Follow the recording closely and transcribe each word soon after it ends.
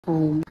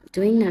home,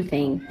 doing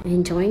nothing,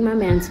 enjoying my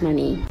man's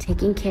money,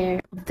 taking care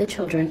of the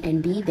children,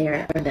 and be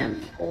there for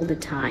them all the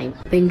time.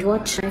 Binge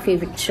watch my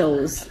favorite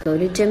shows, go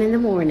to gym in the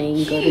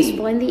morning, go to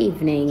school in the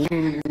evening,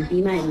 and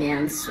be my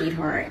man's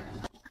sweetheart.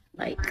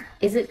 Like,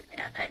 I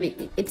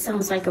mean, it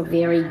sounds like a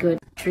very good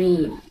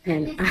dream,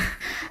 and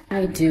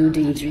I do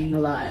daydream a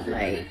lot,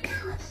 like.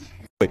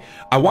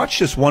 I watched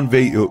this one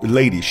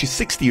lady, she's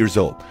 60 years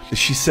old.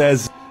 She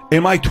says,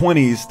 in my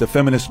 20s, the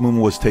feminist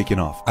movement was taking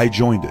off. I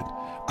joined it.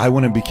 I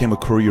went and became a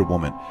career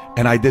woman,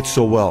 and I did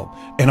so well.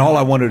 And all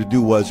I wanted to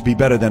do was be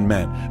better than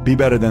men, be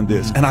better than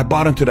this. And I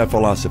bought into that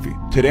philosophy.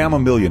 Today I'm a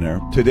millionaire.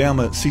 Today I'm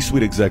a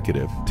C-suite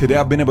executive. Today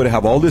I've been able to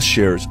have all these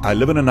shares. I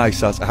live in a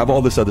nice house. I have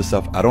all this other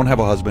stuff. I don't have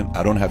a husband.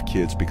 I don't have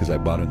kids because I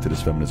bought into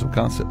this feminism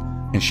concept.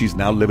 And she's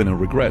now living in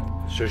regret.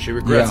 So she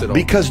regrets it all.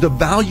 Because the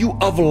value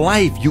of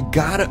life, you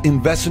gotta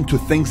invest into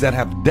things that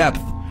have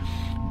depth.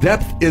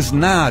 Depth is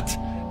not,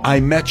 I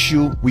met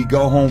you, we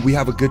go home, we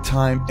have a good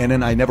time, and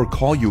then I never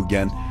call you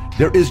again.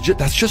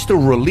 That's just a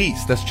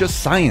release. That's just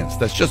science.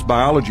 That's just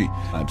biology.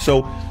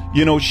 So,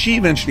 you know, she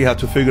eventually had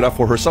to figure it out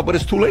for herself, but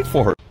it's too late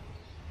for her.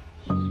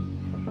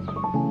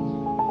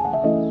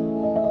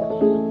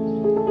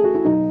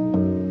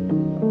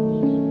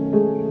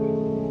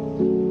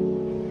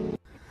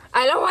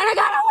 I don't want to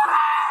go to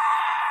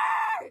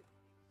work!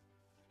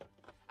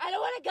 I don't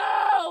want to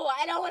go!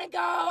 I don't want to go!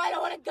 I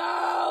don't want to go!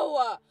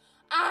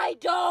 I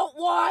don't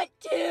want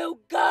to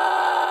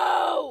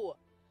go!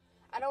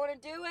 I don't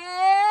want to do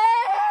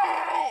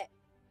it!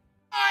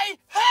 I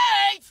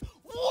hate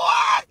working!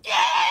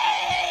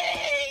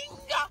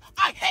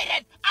 I hate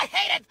it! I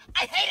hate it!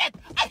 I hate it!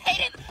 I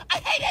hate it! I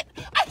hate it!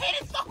 I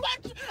hate it so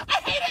much!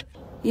 I hate it!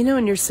 You know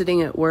when you're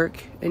sitting at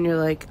work and you're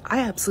like,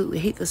 I absolutely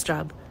hate this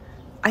job.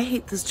 I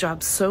hate this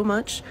job so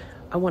much.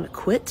 I want to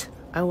quit.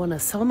 I want to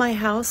sell my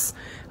house.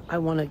 I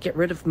want to get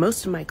rid of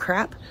most of my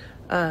crap,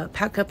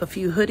 pack up a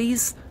few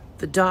hoodies,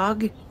 the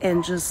dog,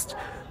 and just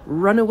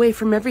run away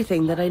from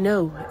everything that I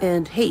know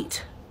and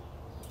hate.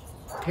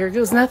 Here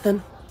goes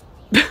nothing.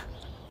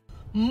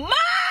 Mom!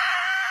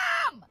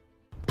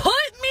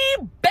 Put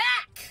me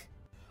back!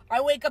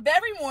 I wake up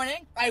every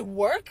morning, I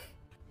work,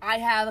 I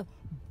have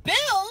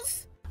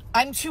bills,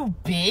 I'm too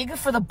big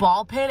for the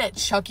ball pit at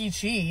Chuck E.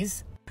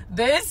 Cheese.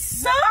 This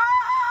sucks!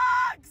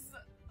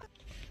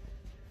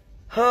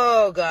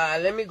 Oh,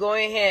 God, let me go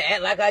in here and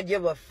act like I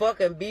give a fuck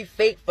and be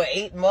fake for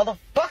 8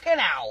 motherfucking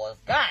hours.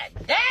 God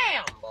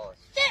damn, boy.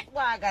 Shit,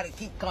 why I gotta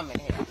keep coming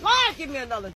here? Lord, give me another